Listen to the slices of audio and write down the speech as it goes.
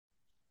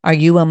Are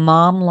you a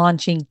mom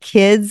launching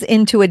kids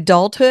into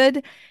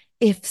adulthood?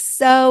 If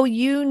so,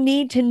 you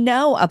need to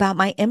know about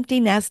my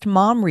Empty Nest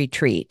Mom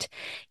Retreat.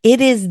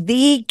 It is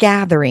the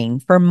gathering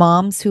for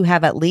moms who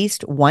have at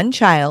least one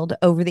child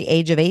over the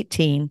age of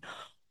 18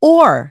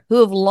 or who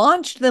have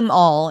launched them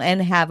all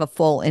and have a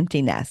full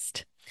empty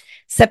nest.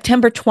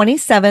 September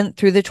 27th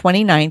through the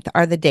 29th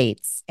are the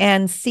dates,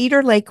 and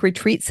Cedar Lake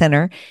Retreat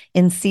Center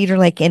in Cedar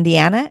Lake,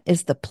 Indiana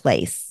is the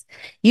place.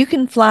 You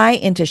can fly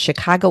into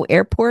Chicago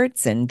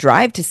airports and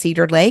drive to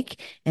Cedar Lake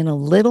in a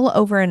little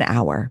over an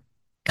hour.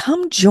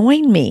 Come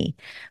join me.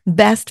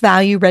 Best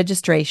value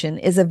registration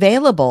is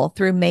available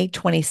through May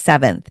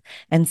 27th,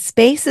 and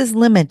space is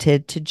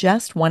limited to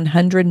just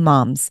 100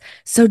 moms.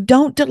 So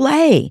don't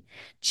delay.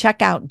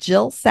 Check out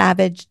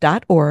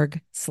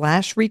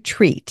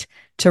jillsavage.org/retreat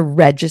to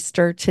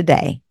register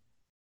today.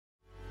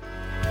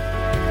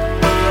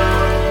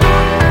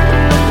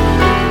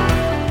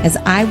 As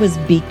I was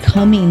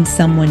becoming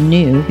someone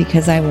new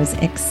because I was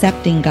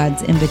accepting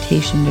God's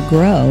invitation to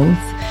growth,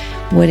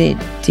 what it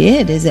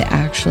did is it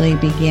actually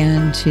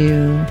began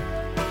to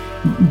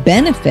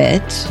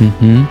benefit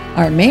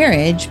our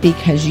marriage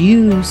because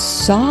you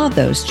saw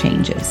those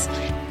changes.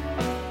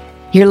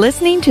 You're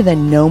listening to the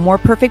No More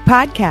Perfect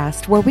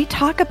podcast, where we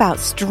talk about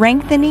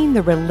strengthening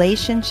the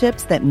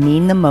relationships that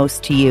mean the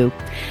most to you.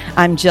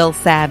 I'm Jill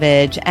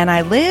Savage, and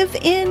I live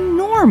in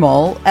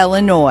Normal,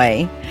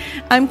 Illinois.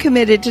 I'm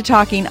committed to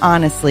talking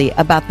honestly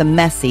about the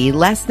messy,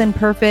 less than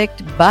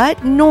perfect,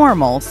 but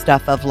normal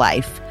stuff of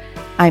life.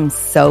 I'm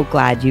so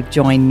glad you've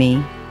joined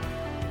me.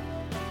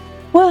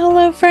 Well,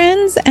 hello,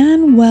 friends,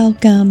 and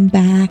welcome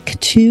back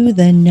to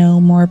the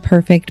No More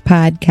Perfect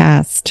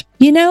podcast.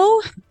 You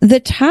know, the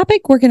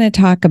topic we're going to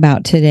talk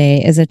about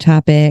today is a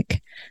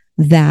topic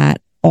that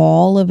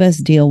all of us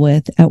deal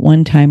with at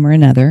one time or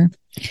another.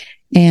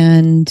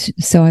 And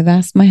so I've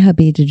asked my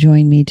hubby to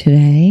join me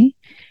today,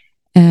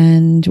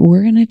 and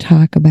we're going to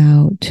talk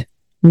about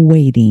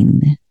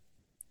waiting.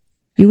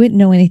 You wouldn't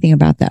know anything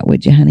about that,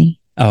 would you, honey?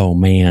 Oh,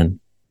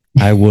 man,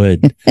 I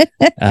would.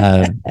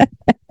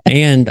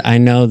 And I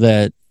know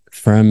that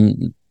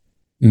from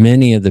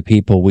many of the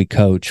people we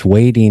coach,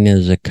 waiting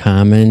is a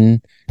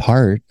common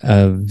part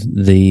of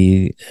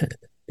the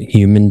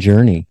human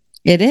journey.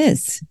 It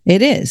is.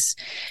 It is.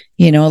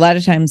 You know, a lot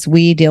of times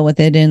we deal with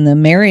it in the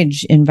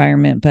marriage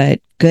environment,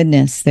 but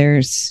goodness,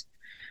 there's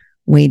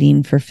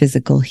waiting for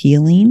physical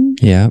healing.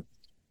 Yeah.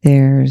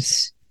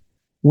 There's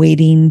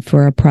waiting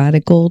for a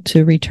prodigal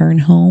to return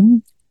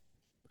home.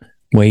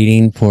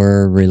 Waiting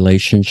for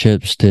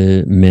relationships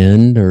to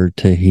mend or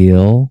to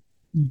heal.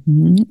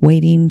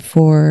 Waiting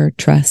for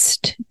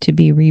trust to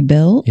be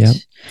rebuilt. Yep.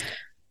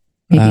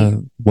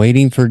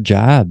 Waiting for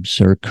jobs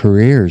or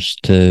careers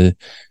to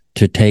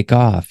take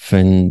off,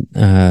 and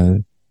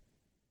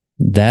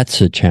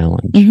that's a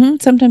challenge.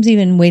 Sometimes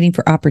even waiting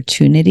for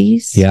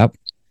opportunities. Yep.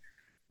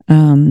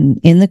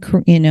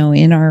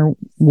 In our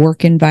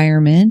work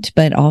environment,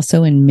 but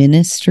also in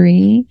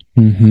ministry,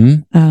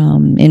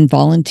 in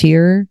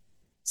volunteer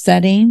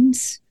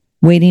settings,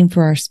 waiting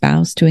for our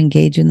spouse to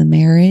engage in the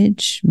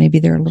marriage. Maybe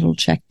they're a little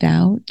checked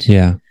out.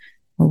 Yeah.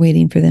 We're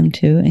waiting for them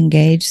to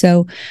engage.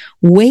 So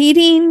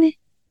waiting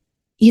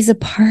is a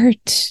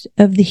part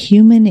of the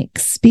human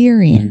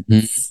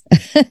experience.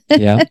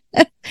 Yeah.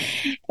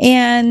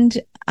 And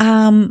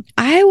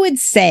I would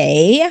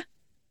say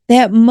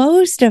that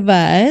most of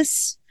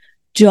us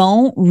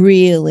don't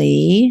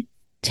really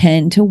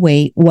tend to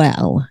wait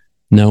well.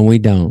 No, we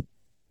don't.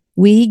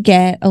 We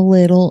get a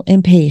little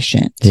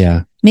impatient.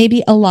 Yeah.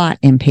 Maybe a lot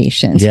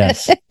impatient.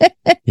 Yes.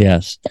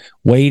 Yes.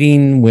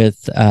 Waiting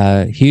with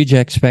huge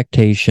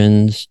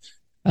expectations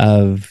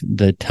of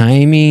the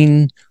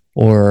timing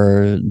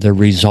or the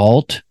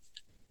result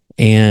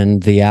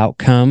and the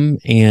outcome,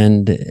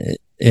 and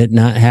it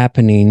not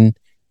happening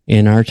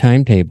in our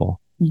timetable.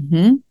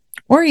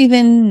 Or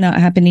even not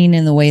happening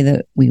in the way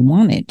that we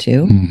want it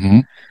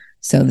to.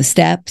 So the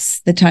steps,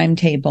 the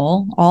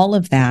timetable, all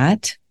of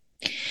that.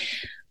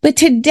 But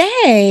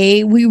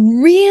today, we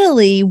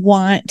really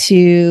want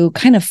to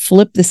kind of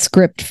flip the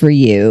script for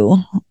you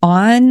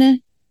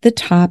on the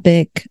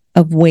topic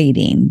of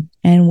waiting.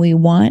 And we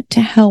want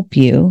to help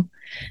you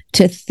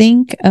to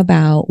think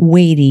about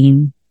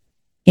waiting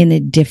in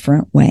a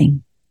different way.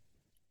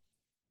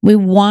 We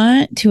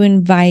want to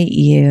invite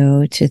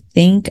you to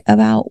think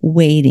about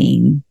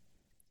waiting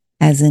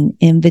as an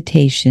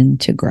invitation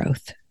to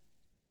growth.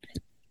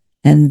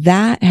 And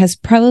that has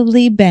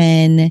probably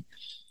been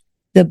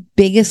the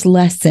biggest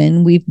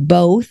lesson we've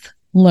both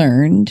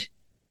learned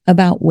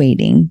about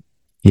waiting.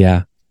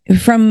 Yeah.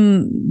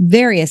 From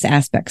various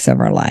aspects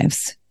of our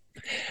lives.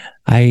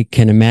 I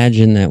can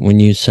imagine that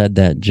when you said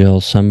that, Jill,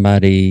 some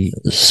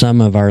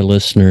of our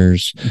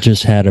listeners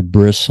just had a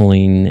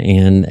bristling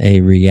and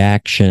a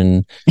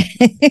reaction.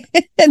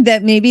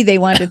 That maybe they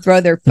want to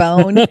throw their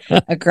phone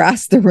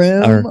across the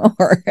room.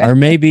 Or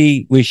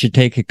maybe we should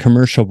take a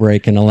commercial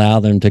break and allow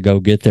them to go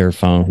get their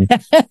phone.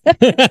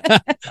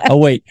 Oh,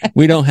 wait,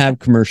 we don't have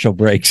commercial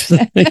breaks.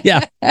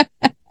 Yeah.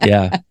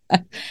 Yeah.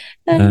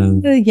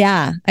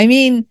 Yeah. I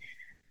mean,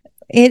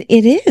 it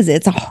is.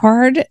 It's a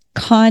hard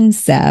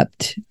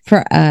concept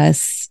for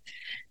us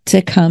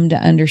to come to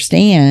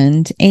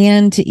understand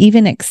and to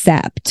even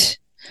accept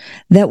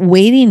that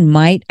waiting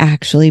might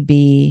actually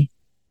be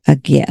a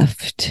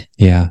gift.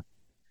 Yeah.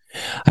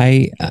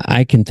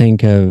 I can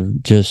think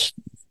of just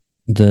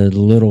the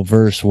little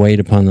verse, wait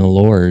upon the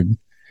Lord,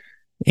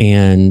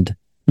 and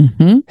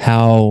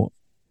how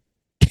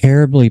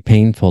terribly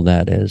painful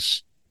that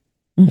is.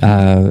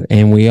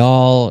 And we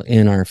all,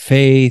 in our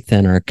faith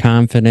and our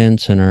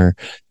confidence and our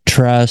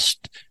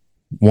trust,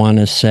 want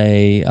to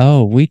say,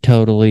 oh, we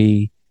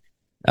totally,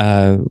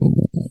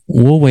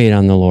 we'll wait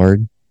on the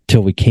Lord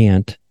till we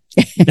can't,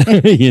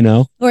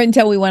 Or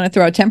until we want to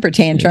throw a temper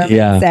tantrum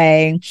and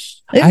say,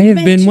 I have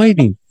been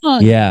waiting.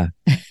 Yeah.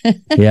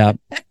 Yep.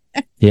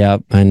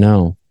 Yep. I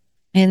know.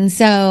 And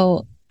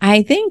so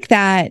I think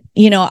that,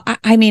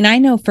 I mean, I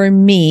know for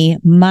me,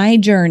 my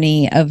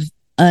journey of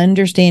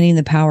understanding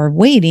the power of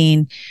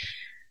waiting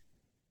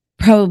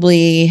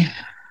probably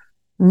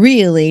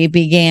really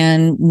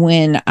began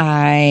when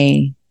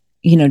I,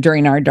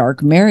 during our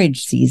dark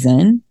marriage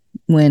season,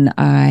 when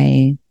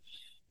I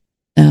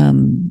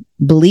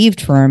believed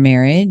for our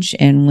marriage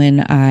and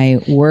when I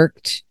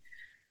worked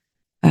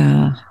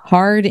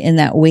hard in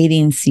that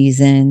waiting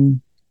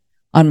season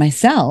on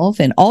myself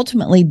and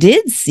ultimately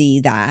did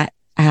see that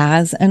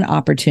as an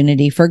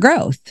opportunity for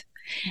growth.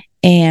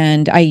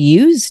 And I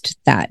used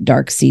that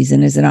dark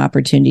season as an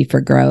opportunity for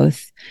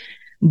growth.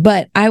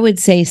 But I would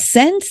say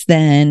since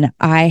then,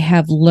 I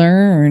have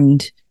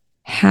learned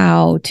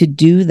how to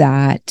do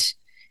that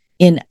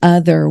in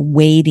other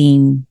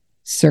waiting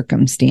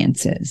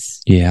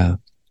circumstances. Yeah.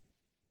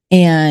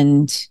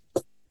 And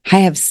I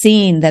have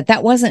seen that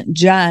that wasn't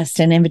just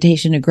an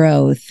invitation to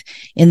growth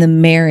in the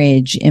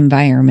marriage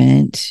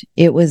environment.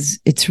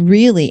 It's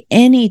really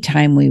any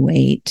time we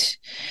wait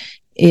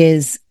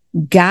is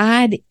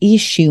God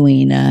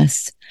issuing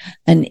us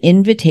an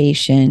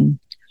invitation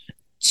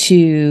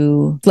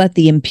to let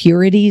the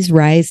impurities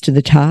rise to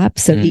the top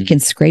so he can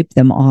scrape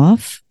them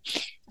off,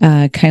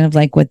 kind of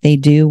like what they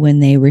do when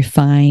they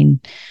refine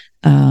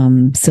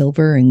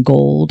silver and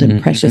gold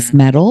and precious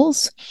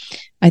metals.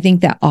 I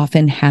think that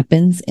often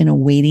happens in a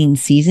waiting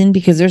season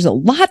because there's a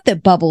lot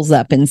that bubbles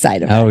up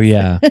inside of us. Oh,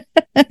 yeah.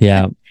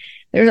 Yeah.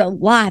 There's a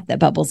lot that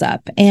bubbles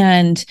up.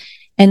 And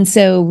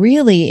so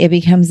really it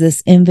becomes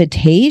this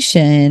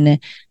invitation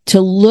to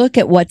look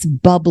at what's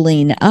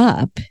bubbling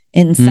up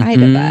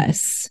inside of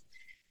us.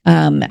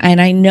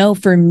 And I know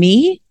for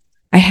me,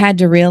 I had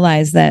to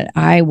realize that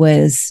I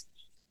was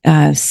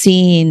I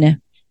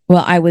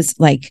was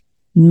like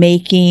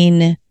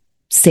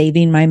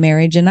saving my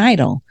marriage an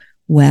idol.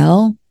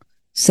 Well,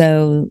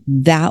 so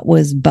that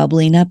was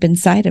bubbling up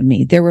inside of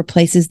me. There were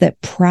places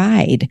that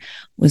pride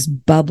was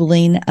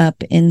bubbling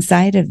up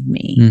inside of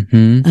me.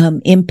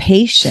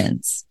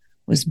 Impatience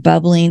was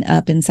bubbling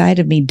up inside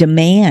of me.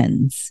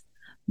 Demands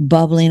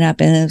bubbling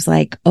up. And it was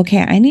like,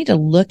 okay, I need to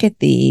look at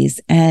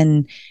these.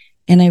 And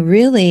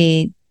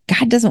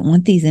God doesn't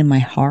want these in my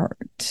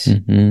heart.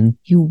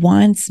 He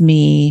wants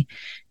me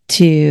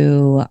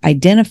to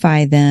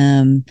identify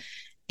them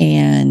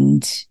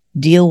and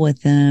deal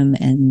with them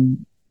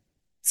and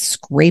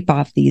scrape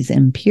off these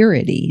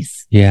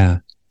impurities. Yeah.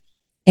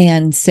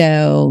 And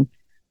so,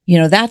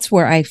 that's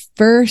where I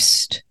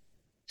first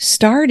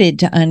started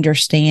to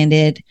understand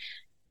it,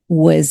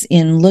 was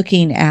in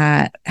looking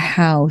at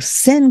how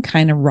sin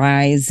kind of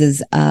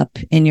rises up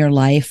in your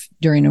life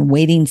during a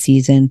waiting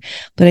season.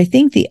 But I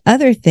think the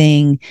other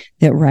thing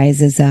that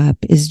rises up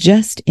is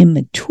just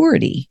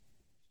immaturity.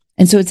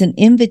 And so it's an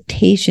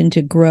invitation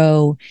to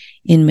grow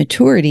in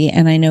maturity.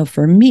 And I know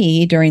for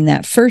me, during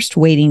that first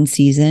waiting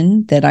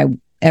season that I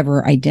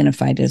ever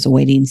identified as a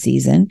waiting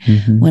season,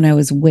 when I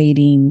was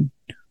waiting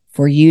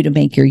for you to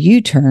make your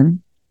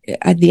U-turn,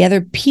 the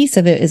other piece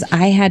of it is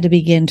I had to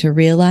begin to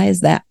realize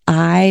that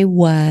I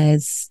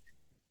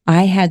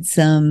had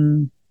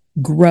some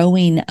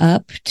growing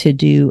up to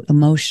do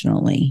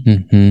emotionally.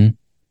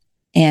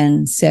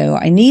 And so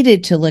I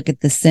needed to look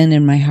at the sin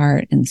in my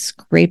heart and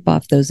scrape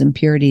off those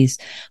impurities.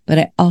 But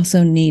I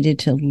also needed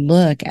to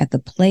look at the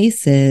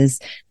places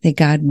that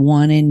God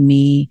wanted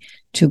me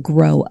to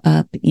grow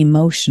up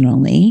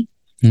emotionally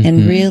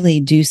and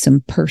really do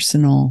some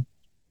personal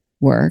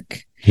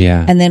work.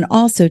 Yeah. And then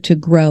also to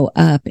grow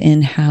up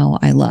in how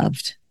I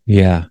loved.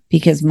 Yeah.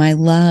 Because my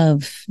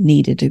love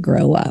needed to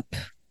grow up.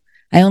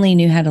 I only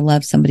knew how to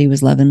love somebody who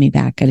was loving me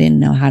back. I didn't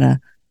know how to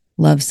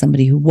love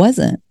somebody who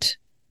wasn't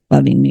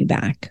loving me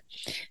back.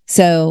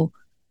 So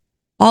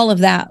all of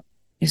that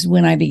is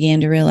when I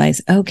began to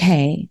realize,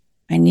 okay,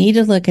 I need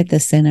to look at the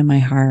sin in my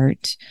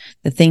heart,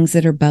 the things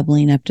that are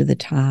bubbling up to the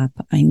top.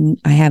 I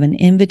have an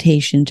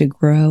invitation to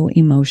grow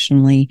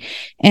emotionally,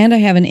 and I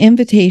have an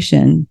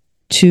invitation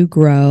to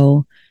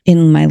grow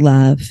in my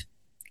love.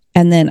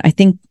 And then I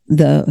think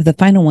the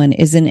final one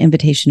is an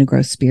invitation to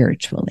grow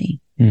spiritually.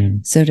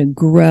 So to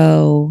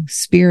grow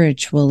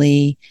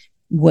spiritually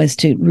was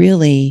to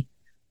really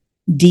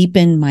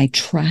deepen my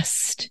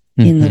trust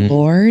in the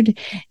Lord,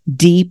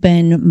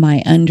 deepen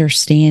my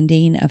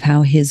understanding of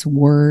how his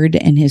word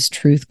and his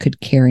truth could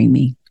carry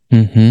me.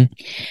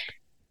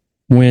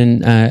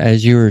 When,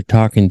 as you were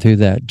talking through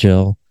that,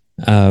 Jill,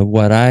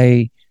 what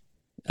I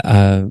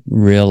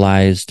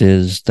realized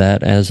is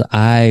that as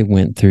I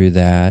went through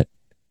that,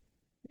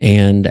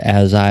 and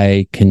as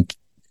I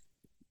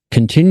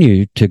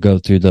continue to go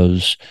through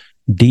those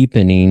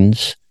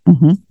deepenings,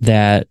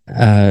 that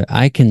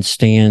I can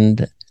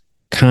stand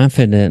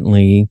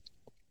confidently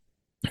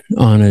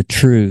on a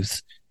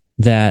truth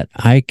that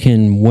I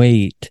can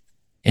wait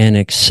and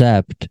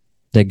accept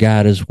that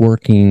God is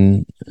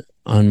working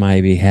on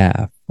my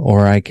behalf,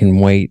 or I can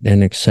wait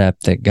and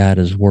accept that God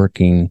is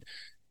working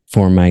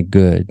for my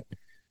good.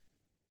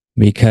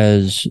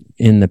 Because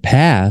in the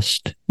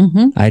past,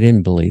 I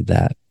didn't believe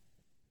that.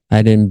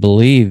 I didn't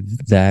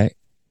believe that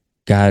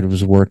God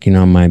was working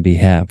on my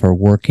behalf or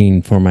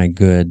working for my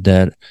good,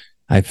 that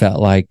I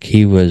felt like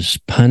he was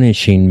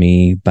punishing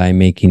me by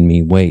making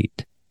me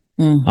wait.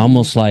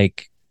 Almost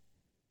like,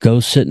 go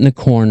sit in the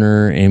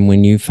corner, and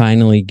when you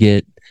finally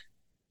get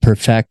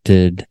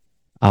perfected,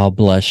 I'll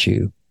bless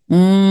you.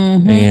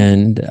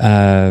 And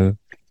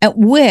at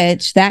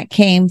which that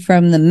came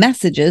from the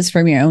messages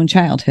from your own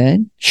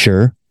childhood.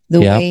 Sure.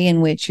 The way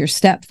in which your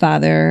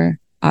stepfather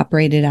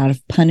operated out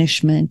of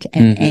punishment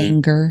and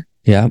anger.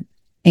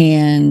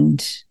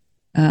 And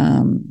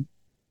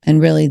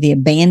really the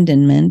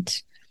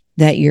abandonment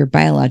that your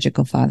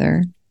biological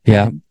father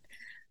had.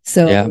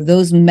 So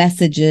those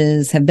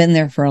messages have been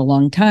there for a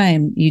long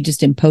time. You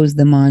just impose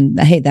them on,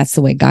 hey, that's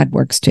the way God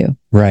works too.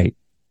 Right.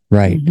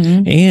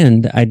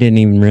 And I didn't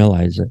even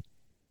realize it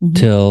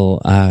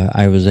till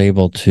I was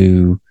able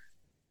to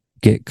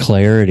get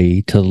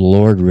clarity, till the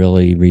Lord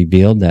really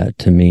revealed that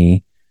to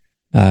me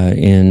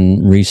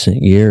in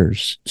recent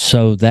years.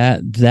 So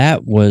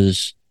that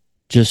was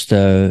just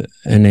an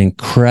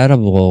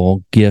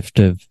incredible gift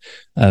of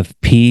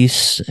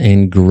peace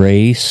and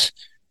grace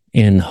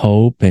and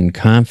hope and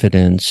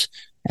confidence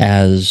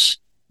as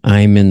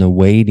I'm in the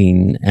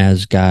waiting,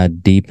 as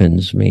God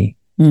deepens me.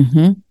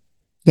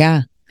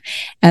 Yeah.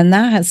 And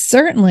that has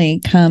certainly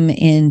come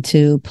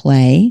into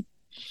play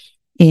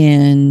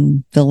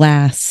in the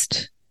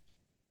last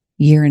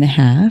year and a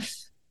half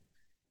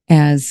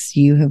as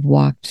you have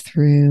walked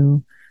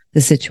through the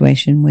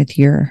situation with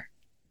your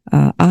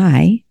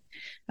eye.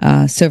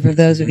 So for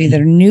those of you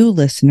that are new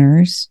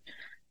listeners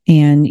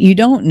and you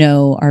don't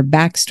know our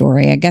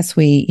backstory, I guess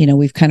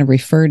we've kind of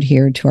referred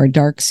here to our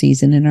dark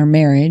season in our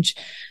marriage.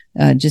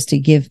 Just to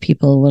give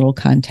people a little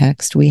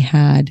context, we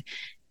had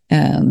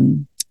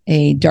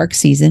a dark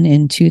season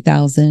in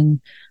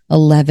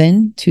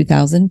 2011,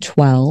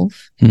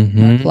 2012.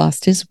 Mark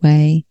lost his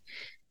way.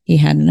 He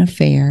had an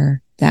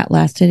affair that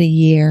lasted a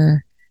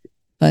year.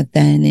 But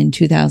then in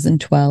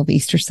 2012,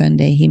 Easter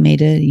Sunday, he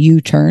made a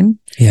U-turn.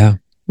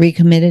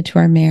 Recommitted to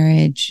our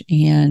marriage.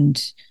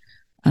 And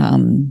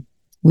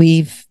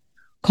we've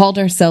called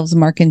ourselves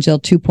Mark and Jill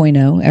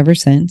 2.0 ever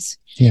since.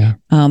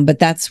 But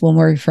that's when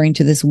we're referring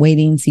to this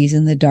waiting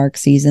season, the dark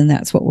season.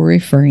 That's what we're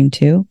referring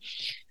to.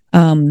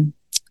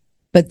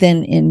 But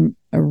then in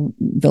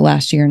the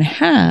last year and a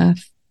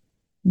half,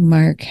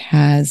 Mark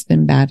has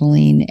been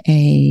battling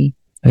a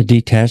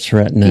detached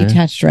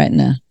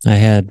retina. I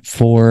had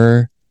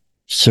 4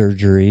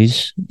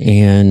 surgeries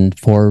and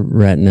 4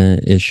 retina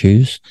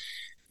issues.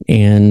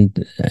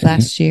 And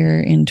last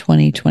year in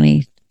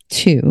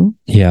 2022.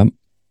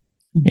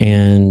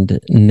 And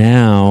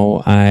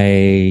now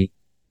I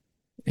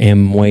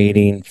am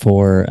waiting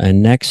for a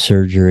neck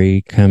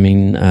surgery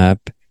coming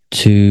up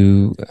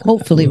to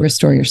hopefully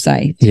restore your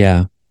sight.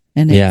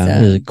 And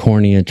it's a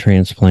cornea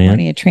transplant.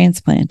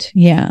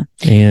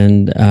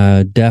 And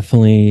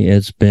definitely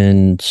it's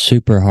been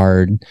super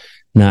hard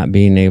not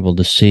being able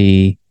to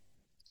see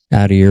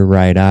out of your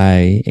right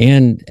eye.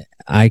 And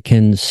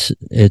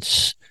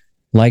it's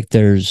like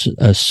there's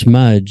a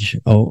smudge,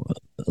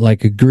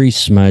 like a grease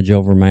smudge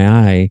over my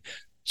eye.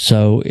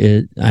 So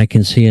I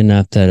can see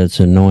enough that it's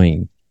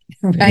annoying.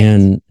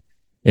 And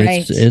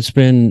it's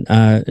been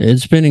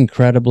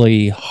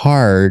incredibly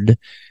hard.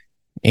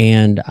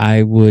 And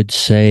I would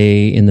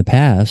say in the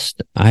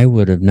past, I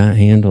would have not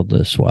handled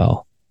this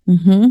well.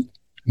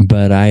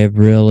 But I have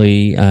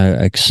really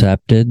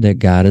accepted that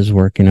God is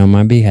working on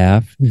my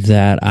behalf,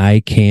 that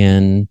I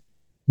can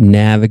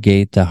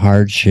navigate the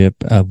hardship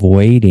of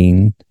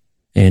waiting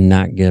and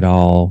not get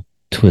all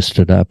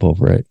twisted up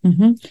over it.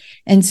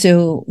 And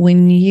so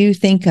when you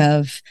think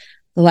of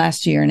the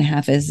last year and a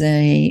half as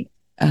a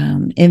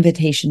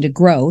invitation to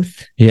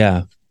growth,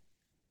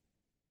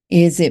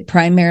 is it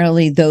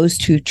primarily those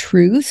 2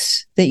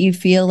 truths that you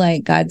feel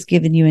like God's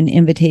given you an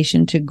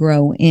invitation to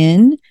grow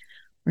in?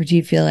 Or do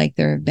you feel like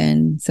there have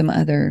been some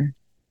other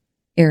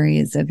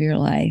areas of your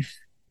life?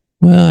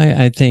 Well,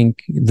 I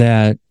think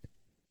that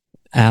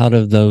out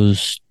of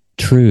those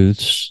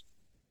truths,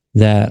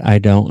 that I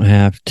don't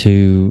have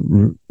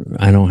to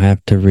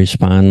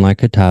respond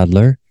like a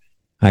toddler.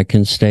 I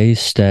can stay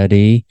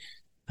steady.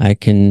 I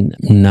can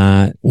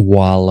not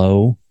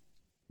wallow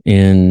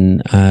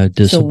in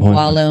disappointment. So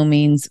wallow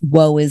means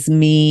woe is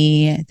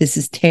me. This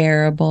is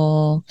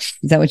terrible.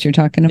 Is that what you're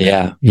talking about?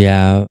 Yeah.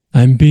 Yeah.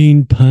 I'm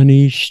being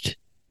punished.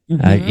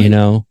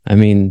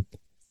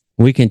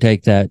 We can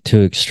take that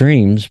to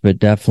extremes, but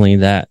definitely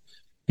that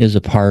is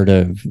a part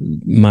of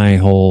my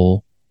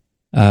whole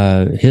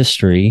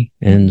history.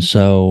 And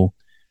so,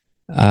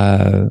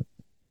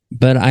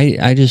 but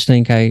I just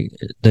think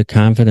the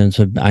confidence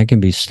of I can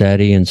be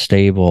steady and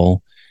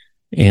stable,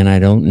 and I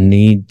don't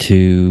need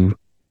to,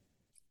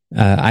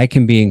 I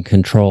can be in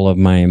control of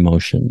my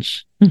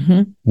emotions,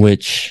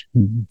 which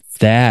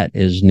that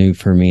is new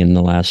for me in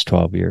the last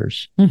 12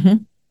 years.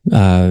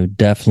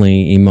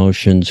 Definitely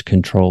emotions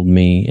controlled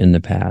me in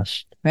the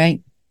past.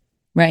 Right.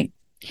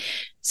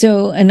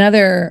 So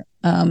another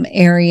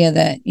area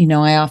that,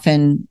 I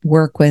often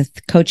work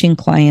with coaching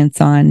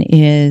clients on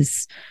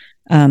is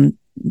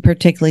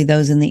particularly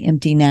those in the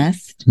empty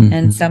nest.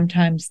 And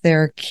sometimes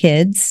their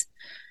kids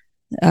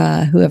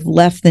who have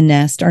left the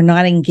nest are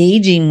not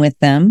engaging with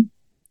them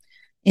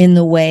in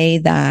the way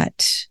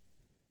that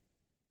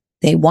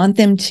they want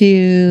them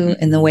to,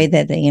 in the way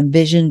that they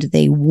envisioned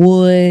they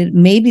would.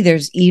 Maybe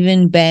there's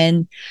even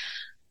been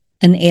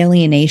an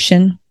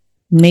alienation.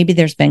 Maybe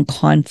there's been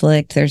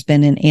conflict. There's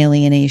been an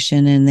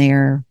alienation, and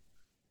they're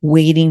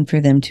waiting for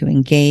them to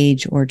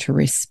engage or to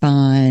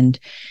respond.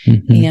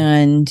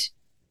 And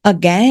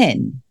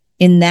again,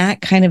 in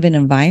that kind of an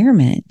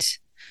environment,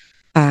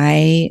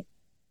 I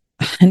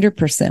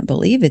 100%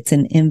 believe it's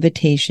an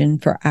invitation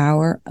for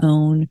our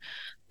own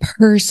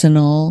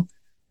personal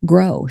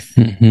growth.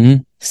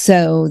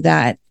 So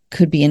that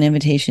could be an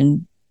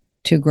invitation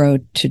to grow,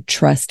 to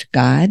trust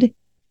God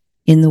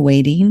in the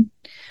waiting.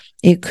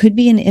 It could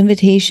be an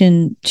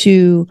invitation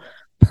to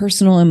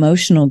personal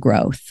emotional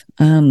growth.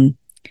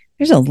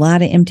 There's a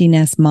lot of empty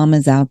nest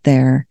mamas out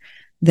there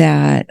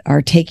that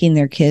are taking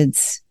their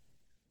kids'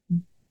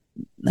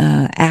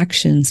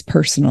 actions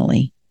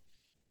personally.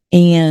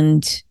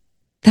 And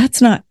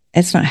it's not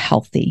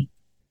healthy.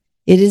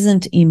 It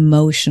isn't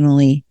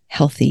emotionally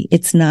healthy.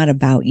 It's not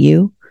about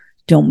you.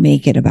 Don't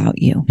make it about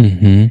you.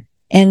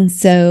 And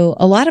so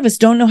a lot of us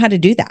don't know how to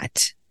do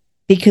that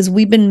because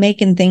we've been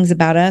making things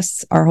about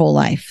us our whole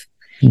life.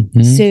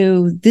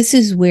 So this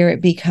is where it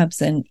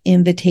becomes an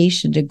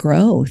invitation to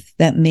growth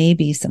that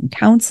maybe some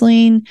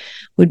counseling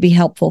would be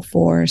helpful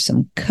for,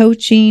 some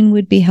coaching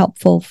would be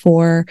helpful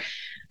for.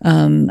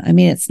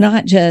 It's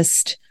not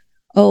just,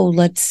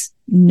 let's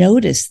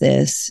notice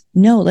this.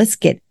 No, let's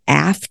get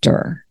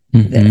after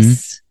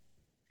this.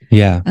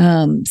 Yeah.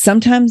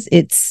 Sometimes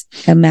it's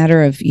a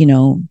matter of,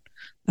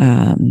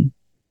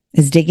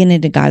 is digging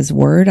into God's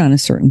word on a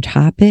certain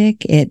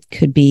topic. It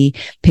could be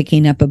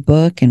picking up a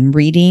book and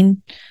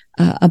reading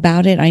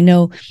about it. I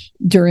know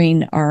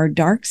during our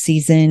dark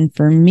season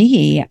for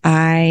me,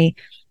 I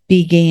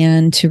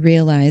began to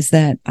realize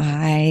that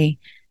I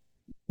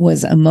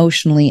was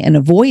emotionally an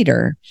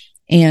avoider.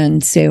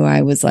 And so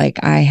I was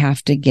like, I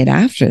have to get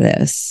after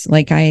this.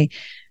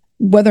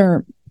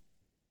 Whether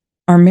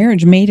our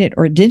marriage made it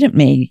or didn't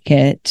make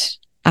it,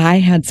 I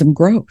had some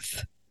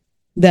growth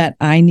that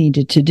I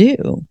needed to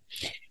do.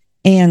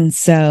 And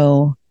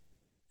so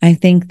I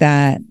think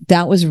that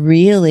was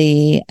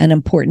really an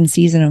important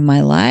season of my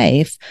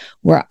life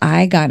where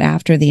I got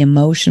after the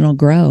emotional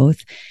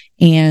growth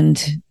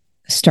and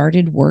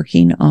started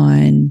working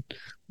on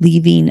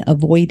leaving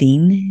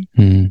avoiding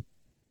in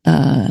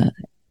the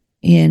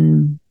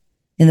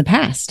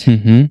past.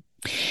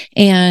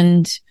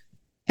 And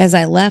as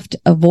I left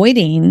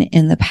avoiding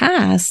in the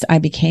past, I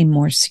became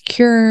more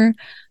secure.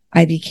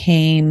 I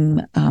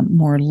became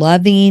more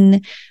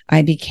loving.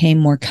 I became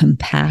more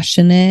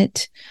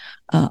compassionate.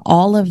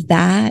 All of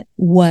that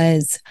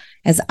was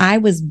as I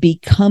was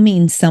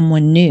becoming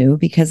someone new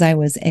because I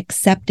was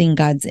accepting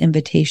God's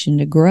invitation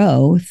to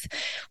growth.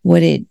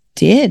 What it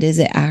did is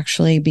it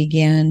actually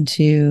began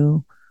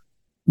to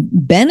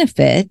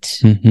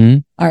benefit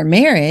our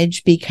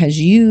marriage because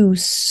you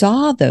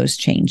saw those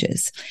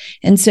changes.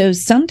 And so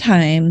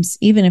sometimes,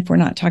 even if we're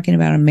not talking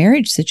about a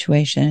marriage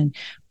situation,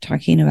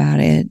 talking about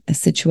a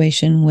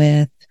situation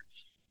with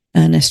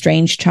an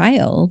estranged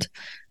child,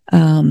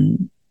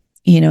 and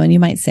you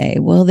might say,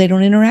 well, they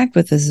don't interact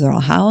with us at all.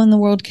 How in the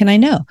world can I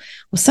know?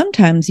 Well,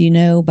 sometimes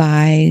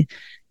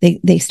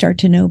they start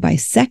to know by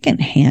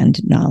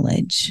secondhand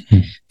knowledge.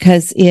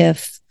 Because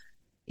if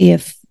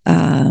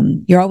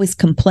you're always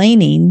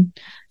complaining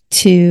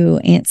to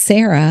Aunt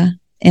Sarah,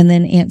 and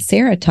then Aunt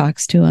Sarah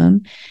talks to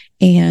him,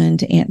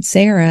 and Aunt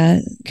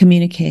Sarah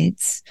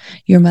communicates,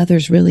 your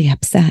mother's really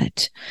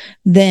upset,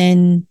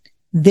 then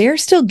they're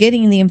still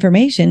getting the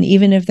information,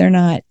 even if they're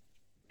not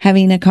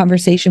having a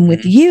conversation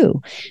with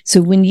you.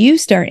 So when you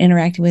start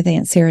interacting with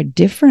Aunt Sarah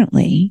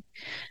differently,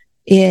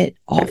 it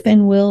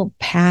often will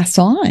pass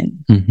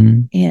on,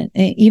 and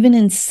even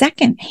in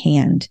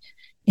secondhand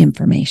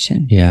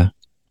information. Yeah.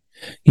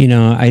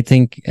 I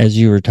think as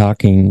you were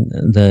talking,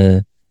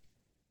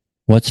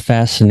 what's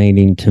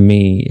fascinating to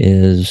me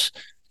is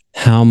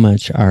how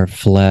much our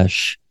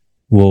flesh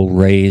will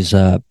raise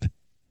up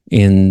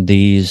in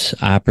these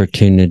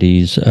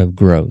opportunities of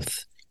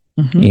growth.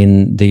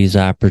 in these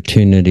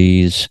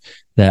opportunities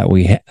that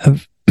we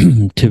have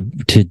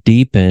to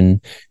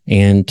deepen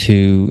and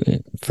to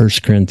 1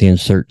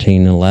 Corinthians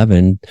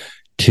 13:11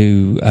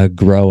 to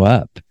grow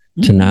up,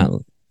 to not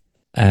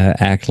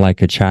act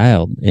like a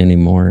child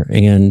anymore.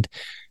 And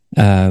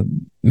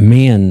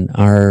man,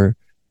 our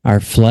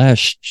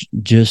flesh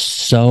just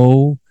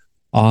so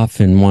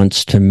often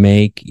wants to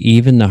make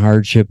even the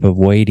hardship of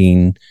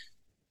waiting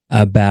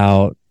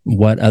about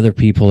what other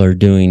people are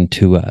doing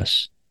to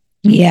us.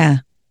 Yeah.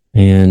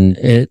 And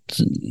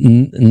it's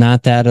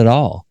not that at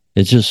all.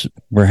 It's just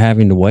we're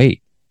having to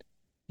wait.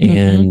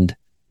 And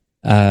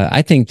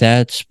I think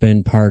that's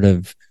been part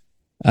of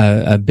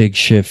a big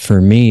shift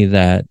for me,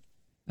 that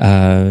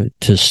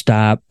to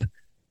stop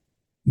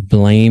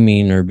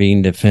blaming or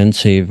being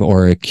defensive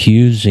or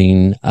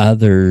accusing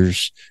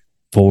others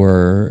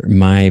for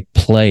my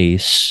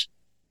place,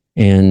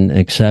 and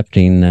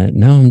accepting that,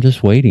 no, I'm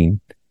just waiting.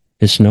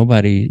 It's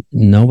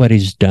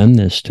nobody's done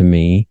this to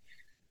me.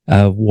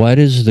 What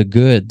is the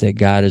good that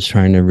God is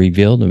trying to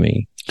reveal to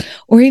me?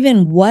 Or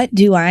even, what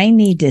do I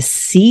need to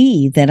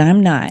see that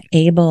I'm not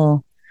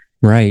able,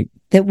 right,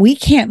 that we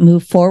can't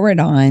move forward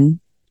on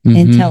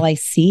until I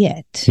see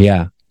it?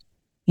 Yeah.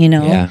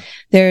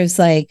 There's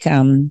like,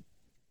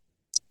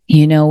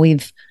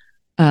 we've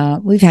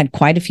had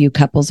quite a few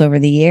couples over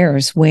the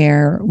years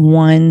where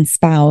one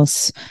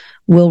spouse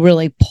will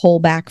really pull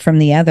back from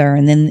the other,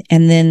 and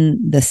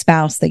then the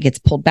spouse that gets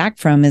pulled back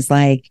from is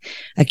like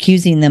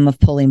accusing them of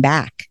pulling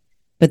back,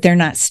 but they're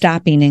not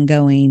stopping and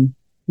going,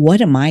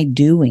 what am I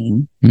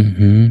doing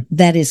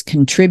that is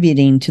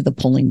contributing to the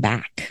pulling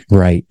back?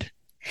 Right.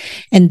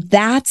 And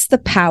that's the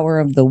power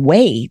of the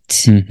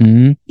wait.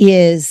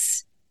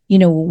 Is,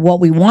 what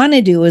we want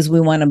to do is we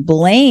want to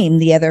blame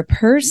the other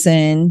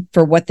person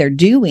for what they're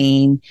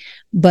doing.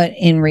 But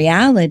in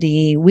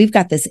reality, we've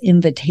got this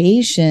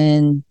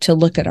invitation to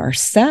look at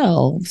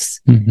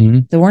ourselves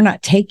that we're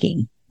not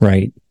taking.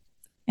 Right.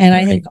 And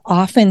I think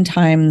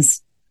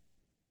oftentimes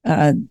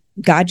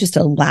God just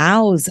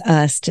allows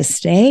us to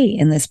stay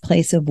in this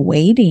place of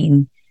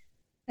waiting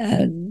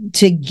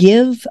to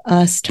give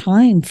us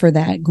time for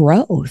that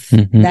growth,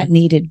 that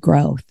needed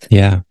growth.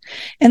 Yeah.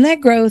 And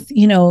that growth,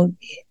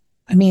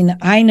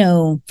 I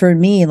know for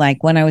me,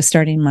 like when I was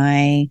starting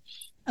my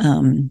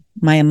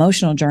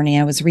emotional journey,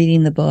 I was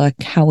reading the book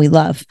How We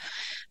Love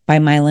by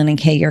Mylon and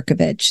Kay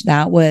Yerkovich.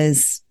 That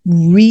was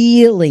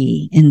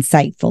really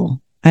insightful.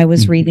 I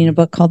was reading a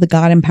book called The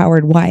God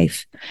Empowered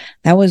Wife.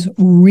 That was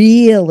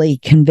really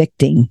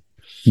convicting.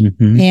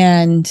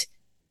 And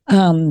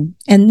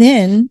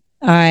then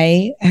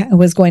I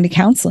was going to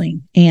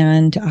counseling,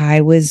 and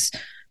I was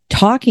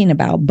talking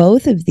about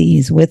both of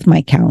these with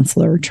my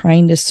counselor,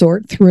 trying to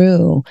sort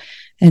through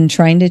and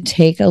trying to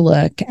take a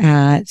look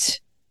at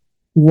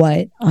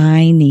what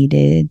I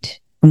needed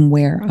and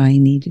where I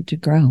needed to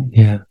grow.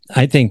 Yeah.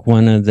 I think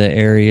one of the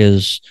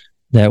areas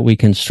that we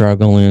can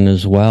struggle in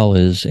as well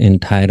is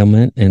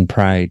entitlement and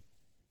pride.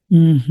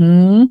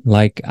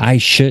 Like, I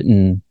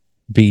shouldn't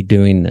be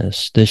doing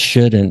this. This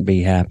shouldn't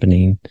be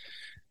happening.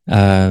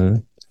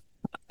 And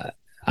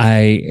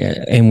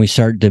we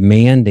start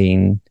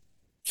demanding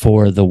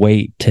for the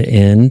wait to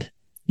end.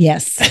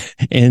 Yes.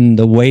 And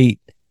the wait,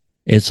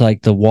 it's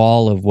like the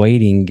wall of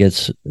waiting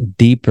gets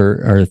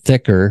deeper or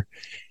thicker,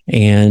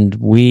 and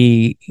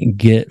we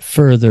get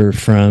further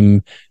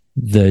from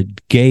the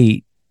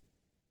gate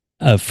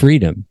of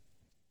freedom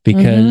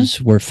because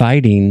we're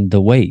fighting the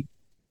wait.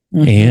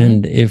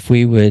 And if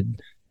we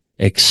would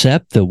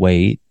accept the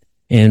wait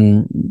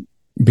and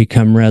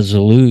become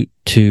resolute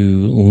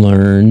to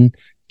learn,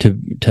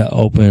 to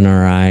open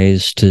our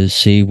eyes to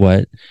see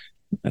what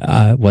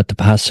the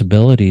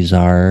possibilities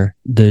are,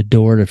 the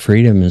door to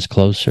freedom is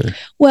closer.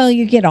 Well,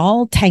 you get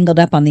all tangled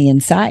up on the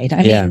inside.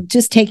 I mean,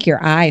 just take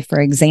your eye,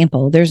 for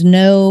example. There's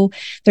nothing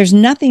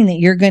that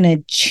you're going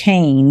to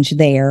change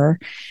there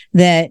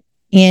that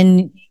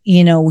in,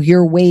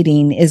 your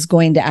waiting is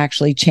going to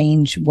actually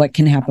change what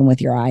can happen with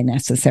your eye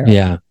necessarily.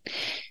 Yeah.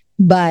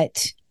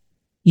 But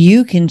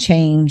you can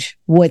change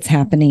what's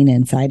happening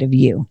inside of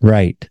you.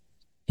 Right.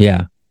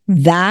 Yeah.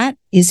 That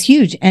is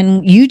huge.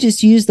 And you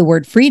just use the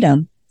word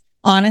freedom.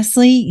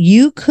 Honestly,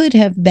 you could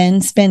have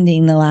been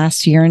spending the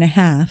last year and a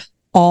half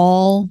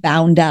all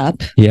bound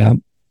up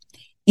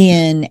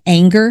in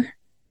anger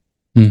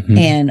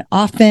and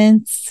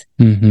offense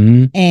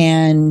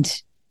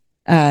and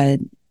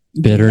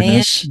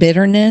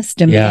bitterness,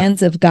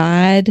 demands of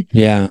God,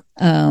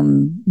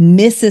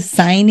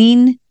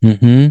 misassigning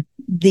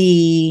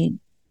the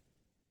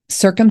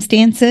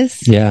circumstances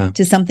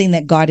to something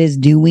that God is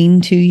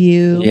doing to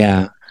you.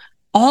 Yeah.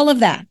 All of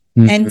that.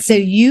 And so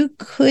you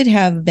could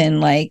have been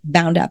like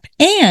bound up.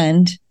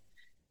 And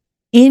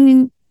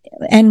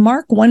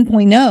Mark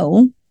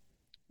 1.0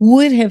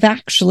 would have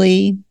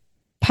actually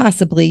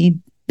possibly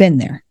been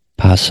there.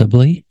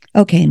 Possibly.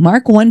 Okay,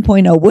 Mark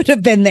 1.0 would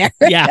have been there.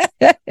 Yeah.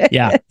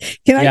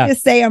 Can I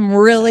just say I'm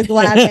really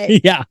glad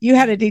that you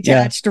had a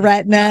detached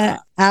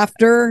retina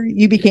after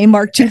you became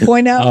Mark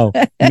 2.0? Oh,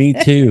 me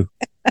too.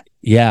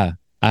 Yeah.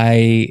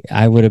 I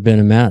would have been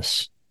a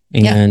mess.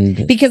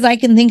 And because I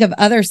can think of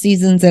other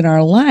seasons in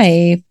our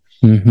life.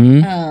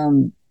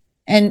 And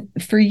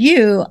for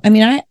you, I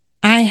mean,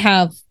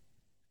 I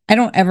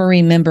don't ever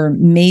remember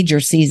major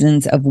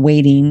seasons of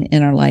waiting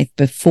in our life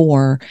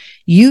before.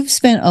 You've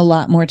spent a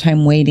lot more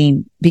time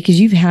waiting because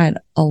you've had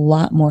a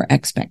lot more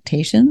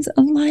expectations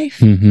of life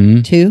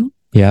too.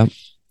 Yeah.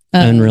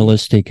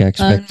 Unrealistic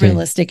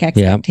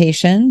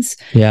expectations.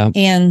 Yeah.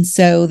 And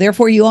so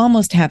therefore you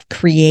almost have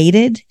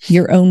created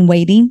your own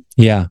waiting.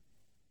 Yeah.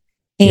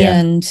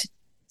 And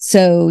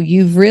so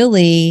you've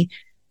really,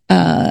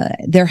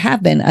 there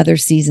have been other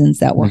seasons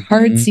that were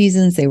hard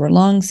seasons. They were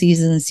long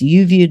seasons.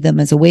 You viewed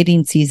them as a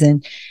waiting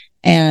season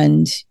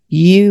and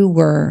you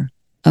were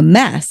a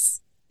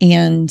mess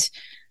and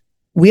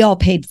we all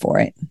paid for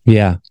it.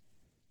 Yeah.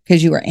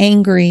 Because you were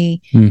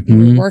angry, you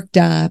were worked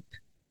up,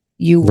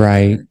 you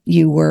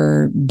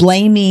were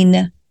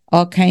blaming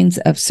all kinds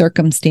of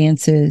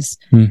circumstances.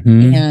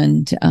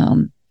 And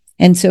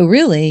so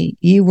really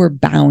you were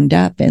bound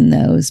up in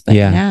those, but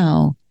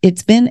now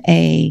it's been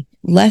a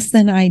less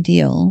than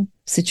ideal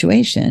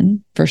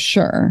situation for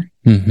sure.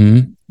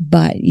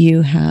 But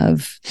you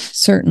have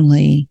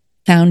certainly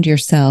found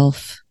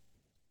yourself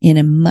in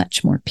a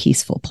much more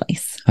peaceful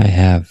place. I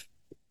have.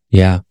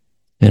 Yeah.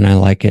 And I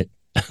like it.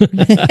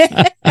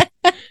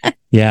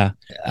 Yeah.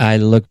 I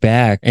look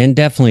back and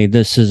definitely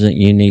this isn't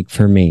unique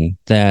for me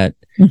that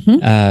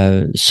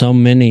so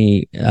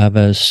many of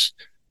us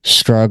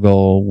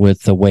struggle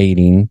with the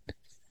waiting.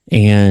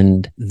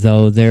 And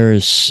though there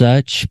is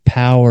such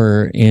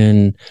power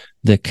in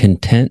the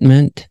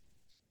contentment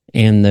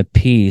and the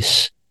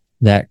peace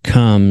that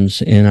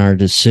comes in our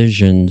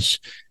decisions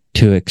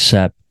to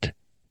accept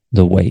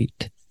the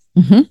wait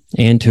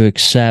and to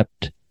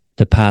accept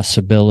the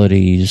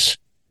possibilities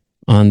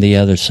on the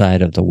other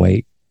side of the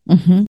wait.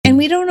 And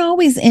we don't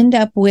always end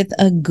up with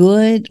a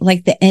good,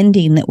 like the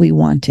ending that we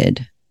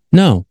wanted.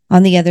 No.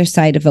 On the other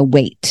side of a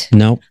wait.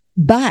 No.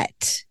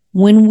 But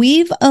when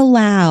we've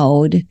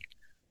allowed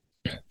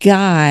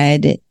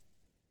God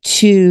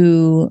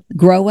to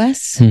grow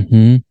us,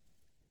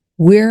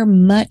 we're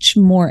much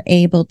more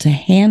able to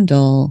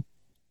handle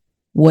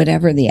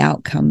whatever the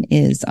outcome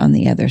is on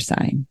the other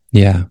side.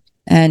 Yeah.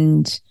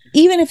 And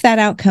even if that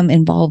outcome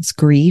involves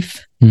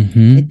grief,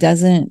 it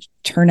doesn't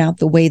turn out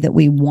the way that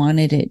we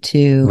wanted it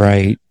to.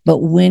 Right. But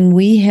when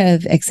we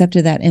have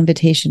accepted that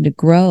invitation to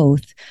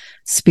growth,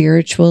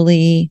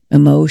 spiritually,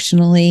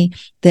 emotionally,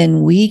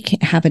 then we can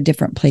have a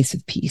different place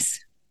of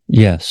peace.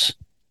 Yes,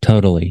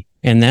 totally.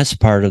 And that's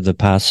part of the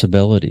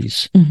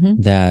possibilities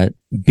that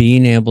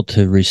being able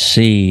to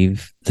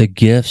receive the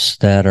gifts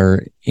that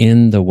are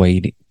in the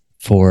waiting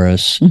for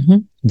us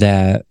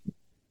that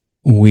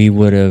we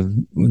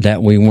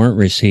weren't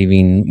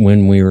receiving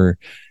when we were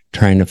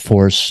trying to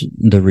force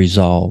the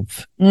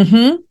resolve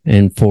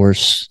and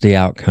force the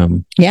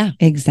outcome. Yeah,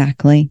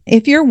 exactly.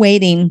 If you're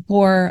waiting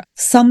for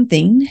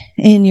something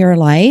in your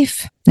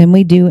life, then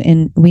we do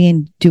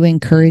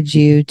encourage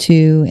you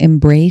to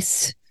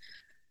embrace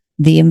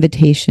the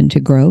invitation to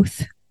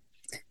growth.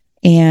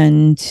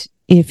 And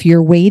if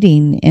you're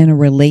waiting in a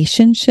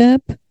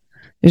relationship,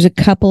 there's a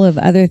couple of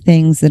other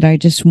things that I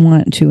just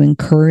want to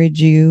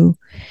encourage you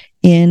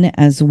in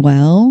as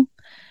well.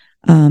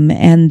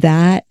 And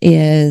that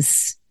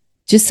is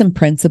just some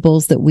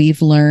principles that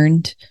we've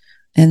learned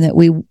and that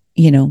we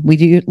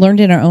learned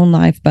in our own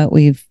life, but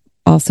we've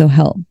also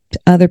helped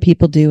other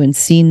people do and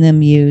seen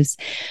them use.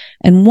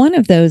 And one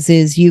of those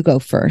is you go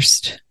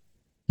first.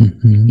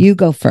 You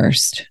go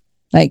first.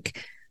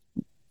 Like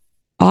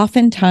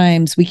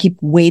oftentimes we keep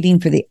waiting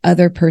for the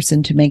other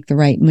person to make the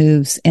right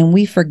moves and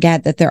we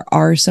forget that there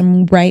are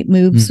some right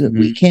moves that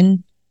we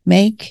can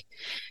make.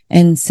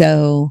 And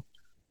so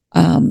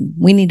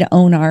we need to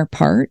own our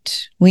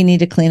part. We need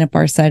to clean up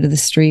our side of the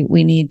street.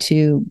 We need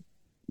to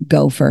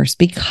go first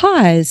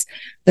because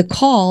the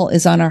call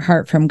is on our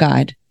heart from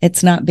God.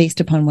 It's not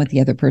based upon what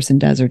the other person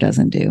does or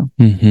doesn't do.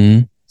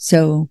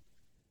 So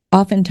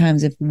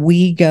oftentimes if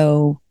we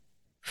go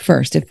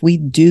first, if we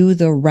do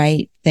the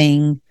right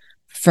thing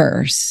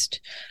first,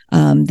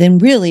 then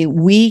really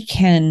we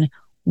can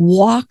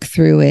walk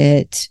through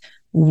it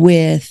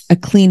with a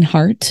clean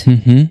heart.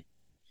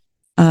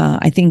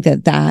 I think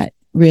that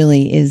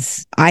really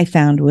I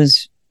found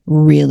was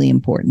really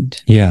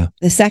important. Yeah.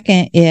 The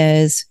second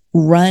is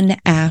run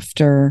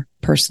after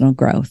personal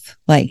growth.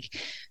 Like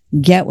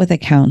get with a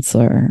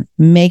counselor,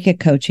 make a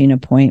coaching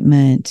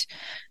appointment,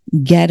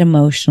 get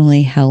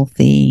emotionally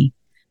healthy,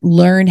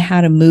 learn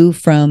how to move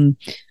from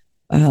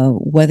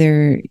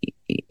whether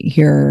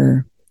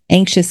you're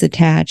anxious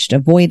attached,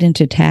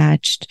 avoidant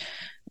attached,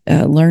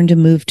 learn to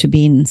move to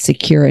being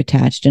secure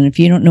attached. And if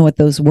you don't know what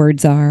those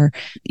words are,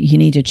 you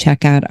need to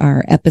check out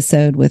our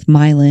episode with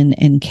Mylan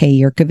and Kay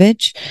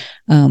Yerkovich,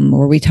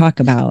 where we talk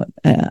about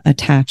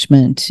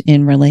attachment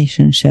in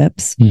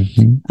relationships.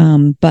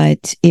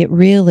 But it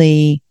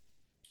really,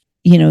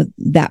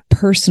 that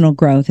personal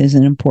growth is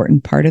an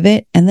important part of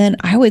it. And then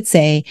I would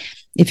say,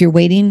 if you're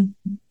waiting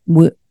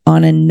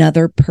on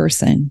another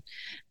person,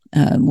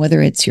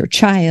 whether it's your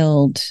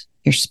child,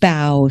 your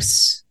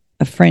spouse,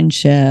 a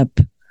friendship,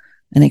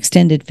 an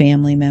extended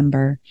family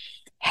member,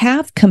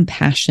 have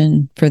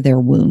compassion for their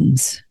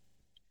wounds,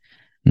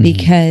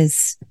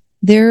 because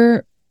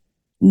they're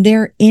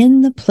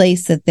in the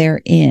place that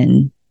they're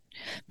in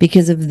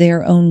because of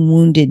their own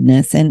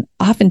woundedness. And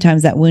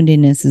oftentimes that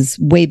woundedness is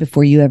way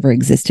before you ever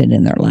existed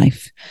in their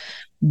life,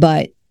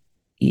 but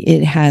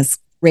it has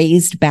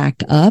raised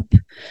back up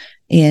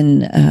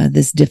in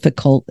this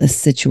difficult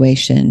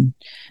situation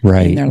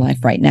in their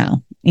life right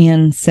now.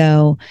 And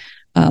so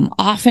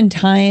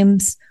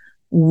oftentimes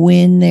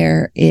when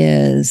there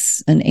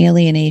is an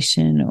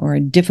alienation or a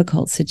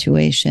difficult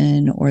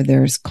situation or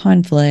there's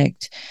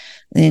conflict,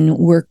 then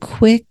we're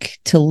quick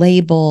to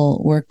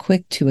label, we're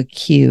quick to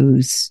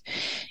accuse.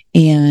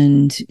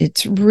 And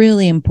it's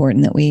really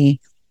important that we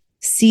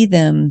see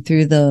them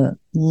through the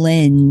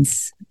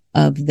lens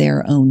of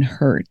their own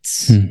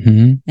hurts,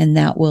 and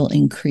that will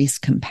increase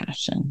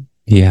compassion.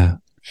 Yeah.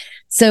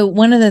 So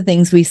one of the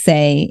things we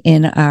say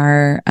in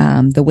our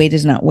The Weight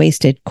is Not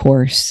Wasted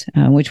course,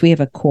 which we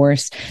have a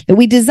course that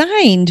we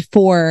designed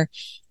for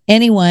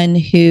anyone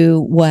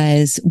who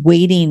was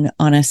waiting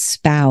on a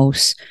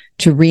spouse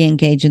to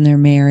re-engage in their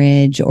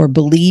marriage, or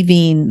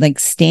believing, like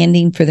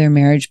standing for their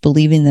marriage,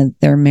 believing that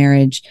their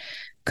marriage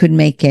could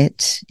make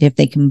it if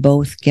they can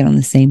both get on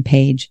the same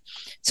page.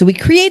 So we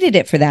created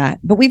it for that,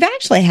 but we've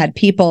actually had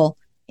people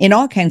in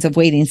all kinds of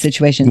waiting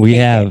situations. We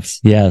have,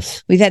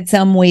 yes. We've had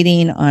some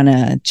waiting on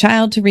a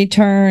child to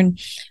return.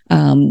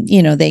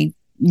 They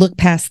look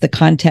past the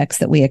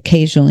context that we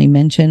occasionally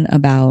mention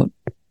about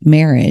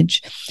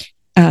marriage.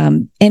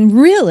 And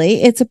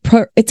really, it's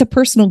a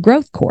personal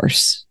growth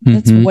course.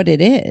 That's what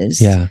it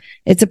is. Yeah.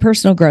 It's a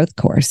personal growth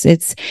course.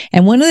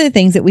 And one of the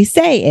things that we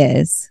say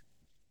is,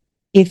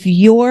 if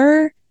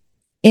you're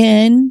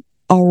in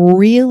a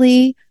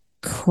really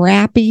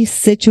crappy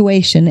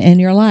situation in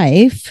your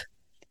life,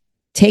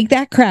 take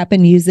that crap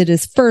and use it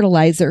as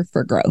fertilizer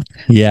for growth.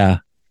 Yeah.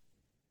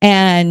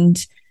 And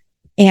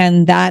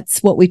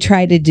that's what we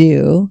try to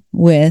do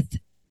with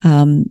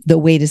the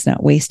Weight is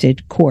Not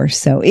Wasted course.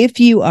 So if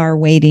you are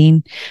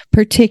waiting,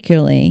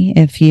 particularly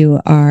if you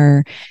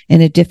are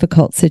in a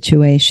difficult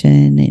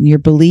situation and you're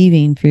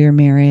believing for your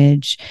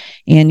marriage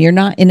and you're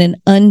not in an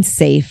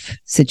unsafe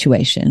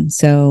situation.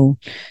 So,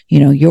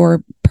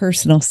 your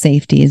personal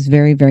safety is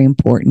very, very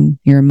important.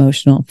 Your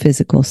emotional,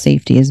 physical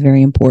safety is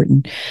very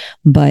important.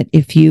 But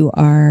if you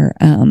are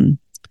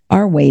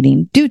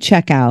waiting, do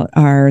check out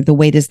The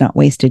Weight is Not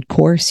Wasted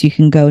course. You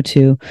can go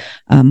to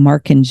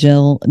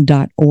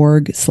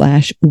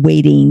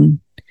markandjill.org/waiting.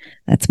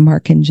 That's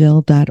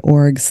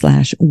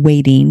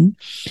markandjill.org/waiting,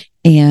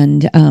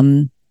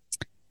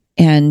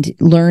 and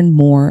learn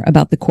more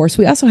about the course.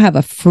 We also have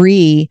a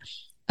free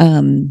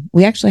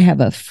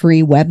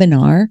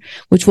webinar,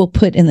 which we'll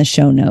put in the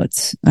show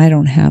notes. I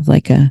don't have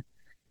like a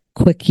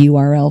quick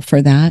URL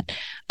for that,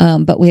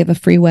 but we have a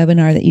free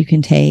webinar that you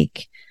can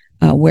take,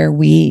 where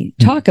we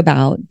talk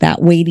about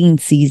that waiting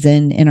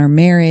season in our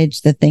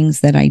marriage, the things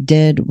that I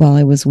did while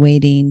I was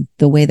waiting,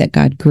 the way that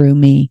God grew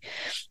me.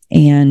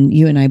 And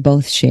you and I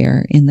both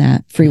share in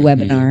that free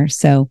webinar.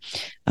 So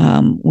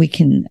we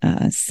can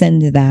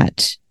send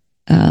that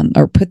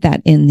or put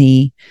that in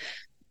the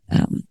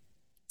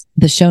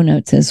show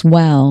notes as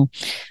well.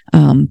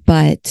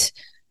 But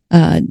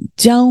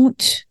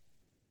don't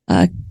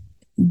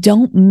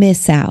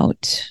miss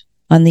out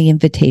on the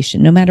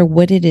invitation, no matter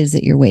what it is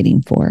that you're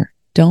waiting for.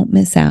 Don't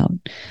miss out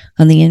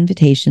on the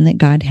invitation that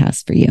God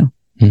has for you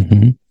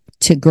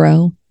to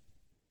grow,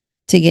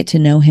 to get to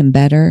know Him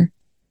better,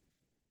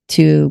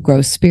 to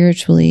grow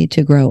spiritually,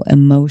 to grow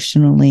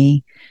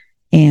emotionally,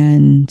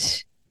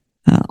 and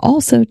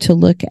also to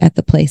look at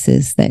the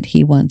places that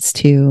He wants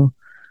to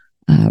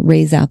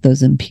raise out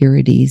those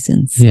impurities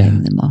and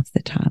skim them off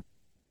the top.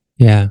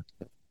 Yeah.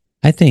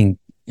 I think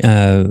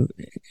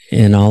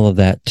in all of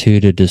that too,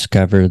 to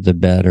discover the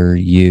better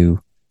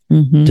you,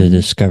 to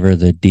discover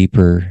the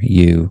deeper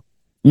you.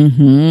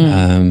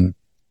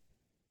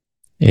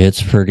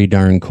 It's pretty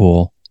darn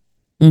cool.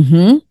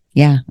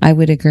 Yeah, I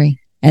would agree.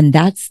 And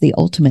that's the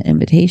ultimate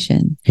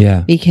invitation.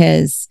 Yeah.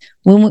 Because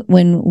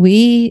when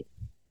we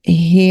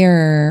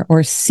hear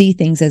or see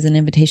things as an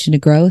invitation to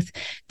growth,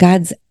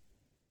 God's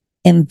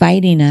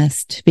inviting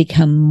us to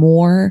become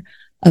more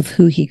of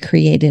who He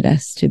created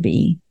us to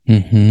be.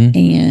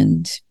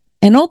 And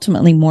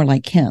ultimately more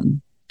like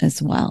Him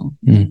as well.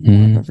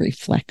 More of a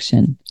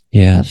reflection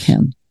of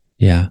Him.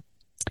 Yeah.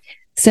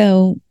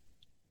 So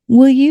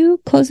will you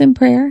close in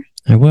prayer?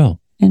 I will.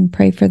 And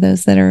pray for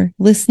those that are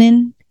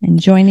listening and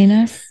joining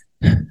us?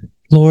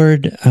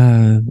 Lord,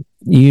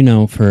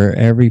 for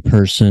every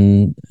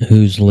person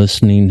who's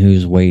listening,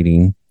 who's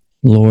waiting,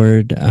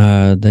 Lord,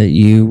 that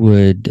you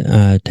would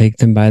take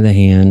them by the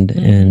hand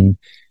and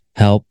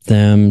help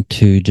them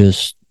to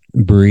just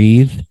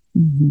breathe,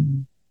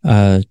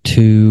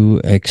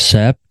 to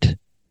accept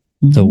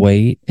the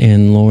weight,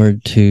 and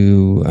Lord,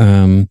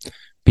 to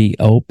be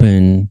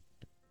open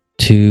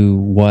to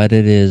what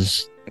it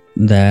is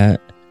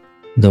that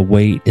the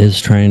weight is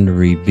trying to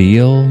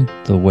reveal,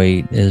 the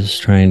weight is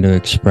trying to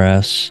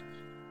express.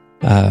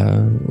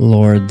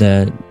 Lord,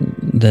 that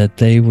that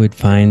they would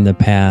find the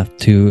path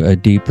to a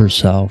deeper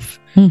self.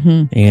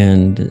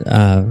 And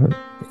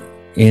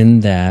in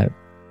that,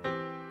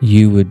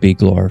 you would be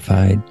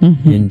glorified.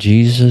 In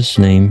Jesus'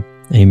 name,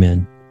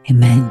 amen.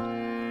 Amen.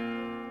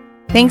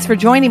 Thanks for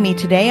joining me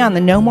today on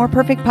the No More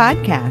Perfect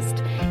podcast.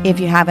 If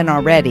you haven't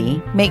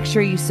already, make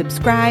sure you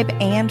subscribe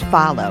and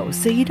follow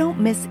so you don't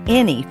miss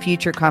any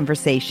future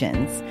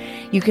conversations.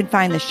 You can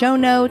find the show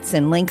notes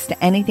and links to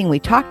anything we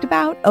talked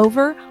about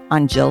over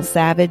on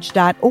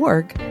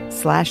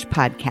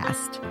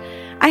jillsavage.org/podcast.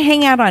 I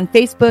hang out on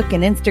Facebook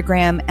and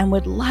Instagram and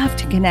would love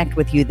to connect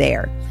with you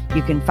there.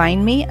 You can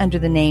find me under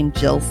the name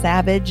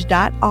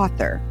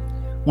jillsavage.author.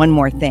 One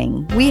more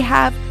thing, we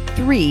have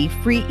 3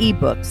 free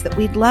ebooks that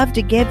we'd love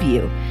to give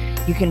you.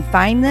 You can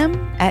find them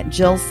at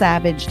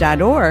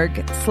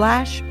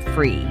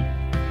jillsavage.org/free.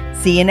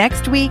 See you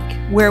next week,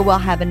 where we'll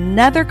have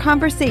another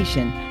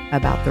conversation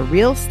about the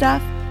real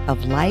stuff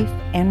of life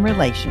and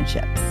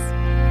relationships.